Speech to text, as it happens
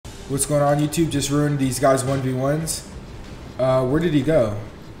What's going on, YouTube? Just ruined these guys 1v1s. Where did he go?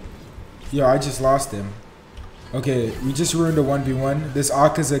 Yo, I just lost him. Okay, we just ruined a 1v1. This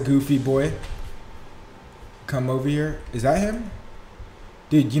Aka's a goofy boy. Come over here. Is that him?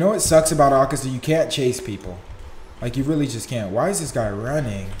 Dude, you know what sucks about Aka is that you can't chase people. Like, you really just can't. Why is this guy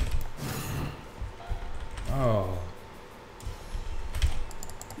running? Oh.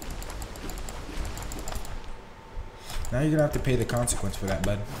 Now you're gonna have to pay the consequence for that,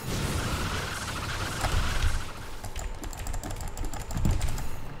 bud.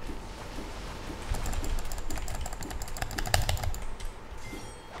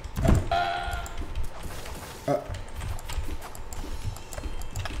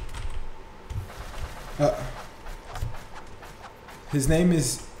 His name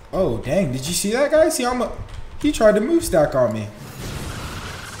is... Oh, dang. Did you see that guy? See, he tried to move stack on me.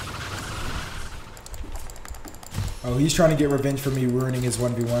 Oh, he's trying to get revenge for me ruining his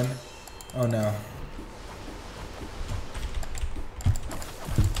 1v1. Oh, no.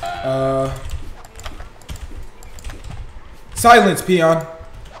 Silence, peon.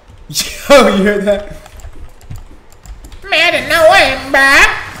 Yo, you heard that? Mad annoying,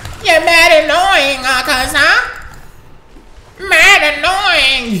 bruh. You're mad annoying, cuz, huh? Mad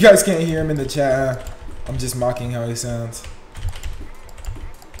annoying. You guys can't hear him in the chat, huh? I'm just mocking how he sounds.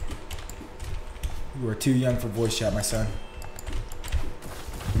 You are too young for voice chat, my son.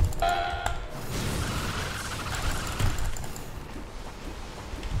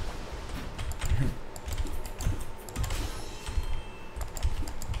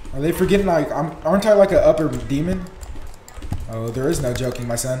 Are they forgetting, like, aren't I like an upper demon? Oh, there is no joking,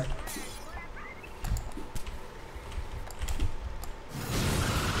 my son.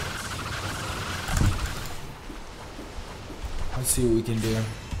 Let's see what we can do.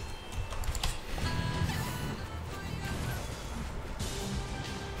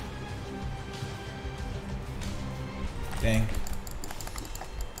 Dang.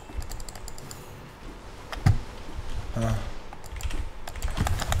 Huh.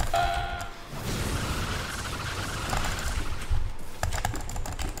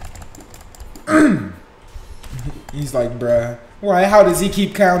 He's like, bruh. Why? How does he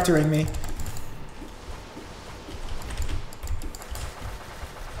keep countering me?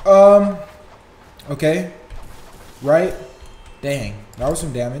 Okay. Right? Dang. That was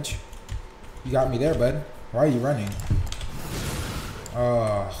some damage. You got me there, bud. Why are you running?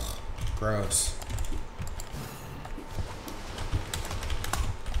 Oh, gross.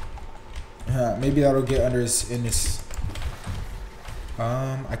 Maybe that'll get under his, in his...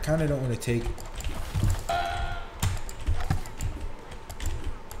 I kind of don't want to take...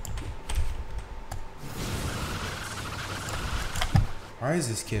 Why is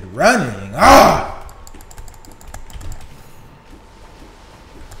this kid running? Ah!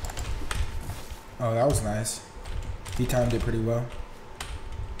 Oh, that was nice. He timed it pretty well.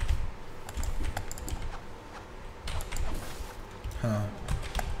 Huh.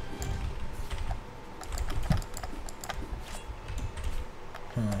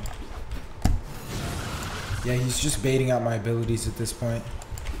 Huh. Yeah, he's just baiting out my abilities at this point.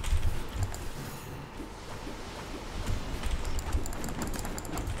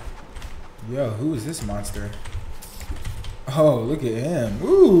 Yo, who is this monster? Oh, look at him.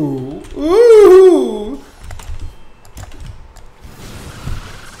 Ooh. Ooh.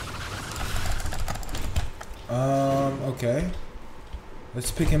 Okay.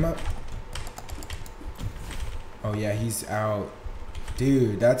 Let's pick him up. Oh, yeah, he's out.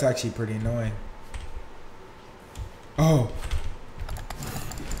 Dude, that's actually pretty annoying. Oh.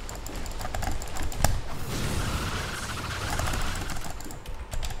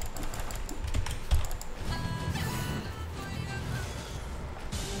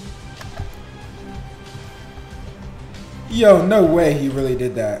 Yo, no way he really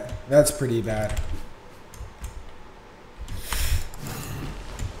did that. That's pretty bad.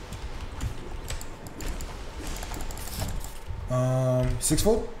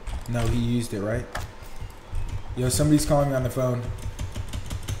 Sixfold? No, he used it, right? Yo, somebody's calling me on the phone.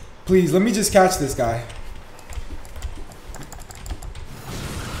 Please, let me just catch this guy.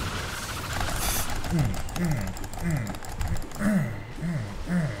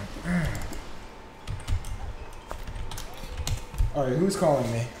 Alright, who's calling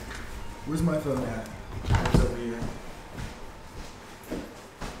me? Where's my phone at? It's over here.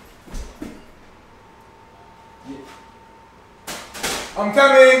 Yeah. I'm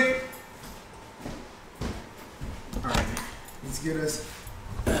coming! Alright, let's get us...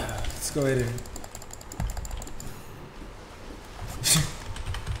 Let's go ahead and...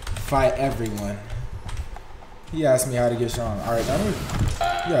 fight everyone. He asked me how to get strong. Alright, I'm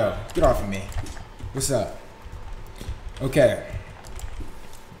gonna... Yo, get off of me. What's up? Okay.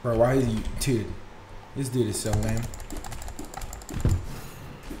 Bro, why is you... Dude. This dude is so lame.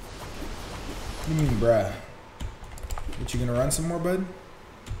 What do you mean, bruh? What, you gonna run some more, bud?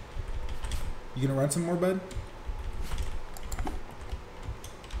 You gonna run some more, bud?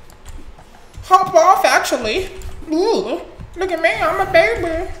 Hop off, actually. Ooh, look at me, I'm a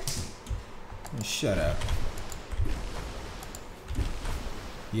baby. Shut up.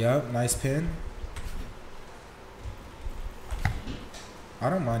 Yep, nice pin. I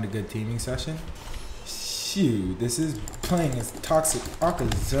don't mind a good teaming session. Shoot, this is playing as Toxic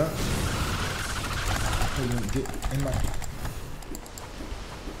Akaza. Get in my...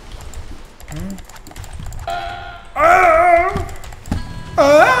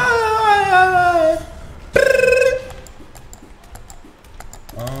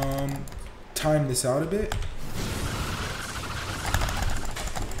 Time this out a bit.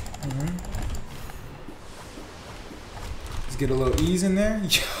 Let's get a little ease in there.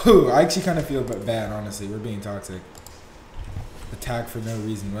 Yo, I actually kind of feel bad, honestly. We're being toxic. Attack for no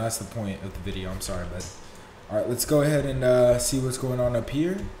reason. Well, that's the point of the video. I'm sorry, bud. Alright, let's go ahead and see what's going on up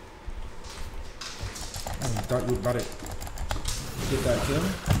here. Oh, I thought you were about to get that kill.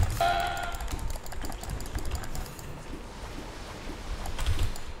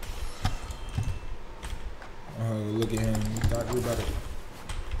 Oh, look at him. You thought you were about to...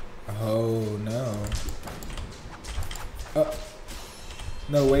 Oh, no.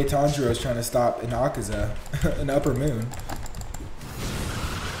 No way Tanjiro's trying to stop an Akaza, an upper moon.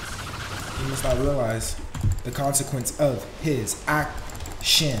 He must not realize the consequence of his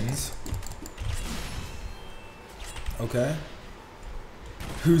actions. Okay.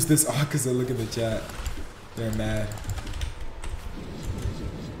 Who's this Akaza? Look at the chat. They're mad.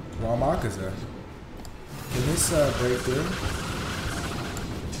 Well, I'm Akaza. Can this break through?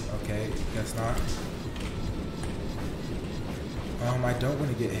 Okay, guess not. I don't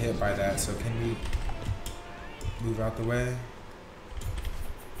want to get hit by that, so can we move out the way?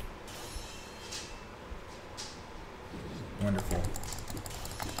 Wonderful.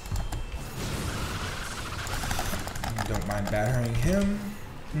 Don't mind battering him.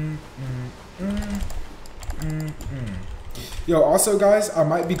 Yo, also guys, I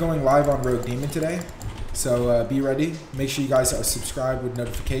might be going live on Rogue Demon today. So be ready. Make sure you guys are subscribed with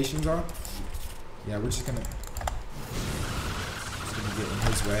notifications on. Yeah, we're just gonna get in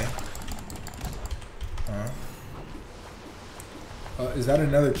his way. Is that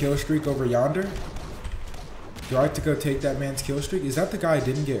another kill streak over yonder? Do I have to go take that man's kill streak? Is that the guy I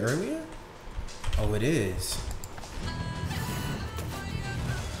didn't get earlier? Oh, it is.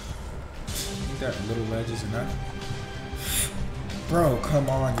 I think that little ledge is enough. Bro, come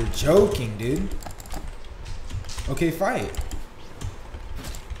on. You're joking, dude. Okay, fight.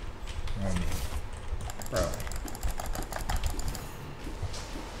 Oh, man. Bro.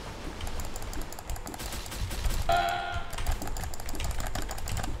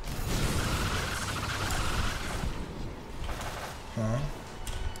 Huh?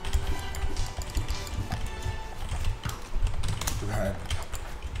 Right.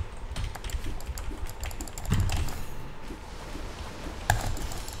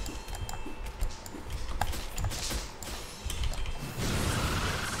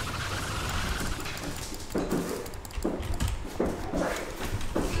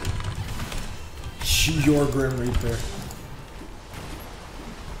 Your Grim Reaper.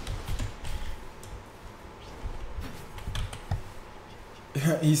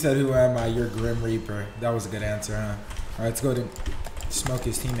 He said, "Who am I? Your Grim Reaper." That was a good answer, huh? All right, let's go to smoke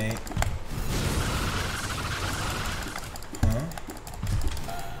his teammate. Huh?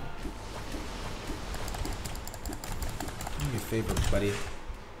 Do me a favor, buddy.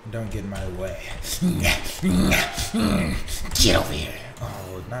 Don't get in my way. Get over here.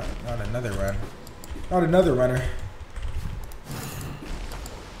 Oh, not another run. Not another runner.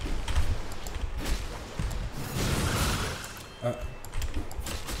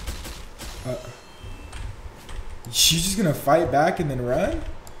 She's just gonna fight back and then run?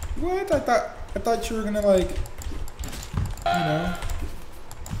 What? I thought you were gonna, like, you know,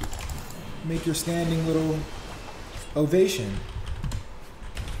 make your standing little ovation.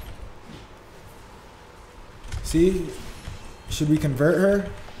 See? Should we convert her?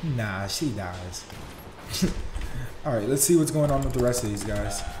 Nah, she dies. Alright, let's see what's going on with the rest of these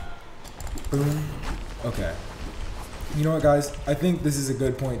guys. Boom. Okay. You know what, guys? I think this is a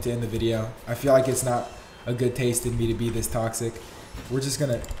good point to end the video. I feel like it's not a good taste in me to be this toxic. We're just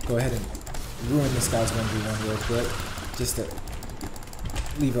gonna go ahead and ruin this guy's 1v1 real quick. Just to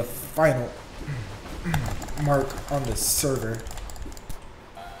leave a final mark on the server.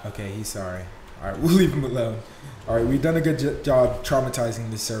 Okay, he's sorry. Alright, we'll leave him alone. Alright, we've done a good job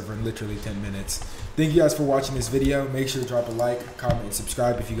traumatizing this server in literally 10 minutes. Thank you guys for watching this video. Make sure to drop a like, comment, and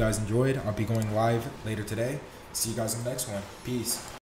subscribe if you guys enjoyed. I'll be going live later today. See you guys in the next one. Peace.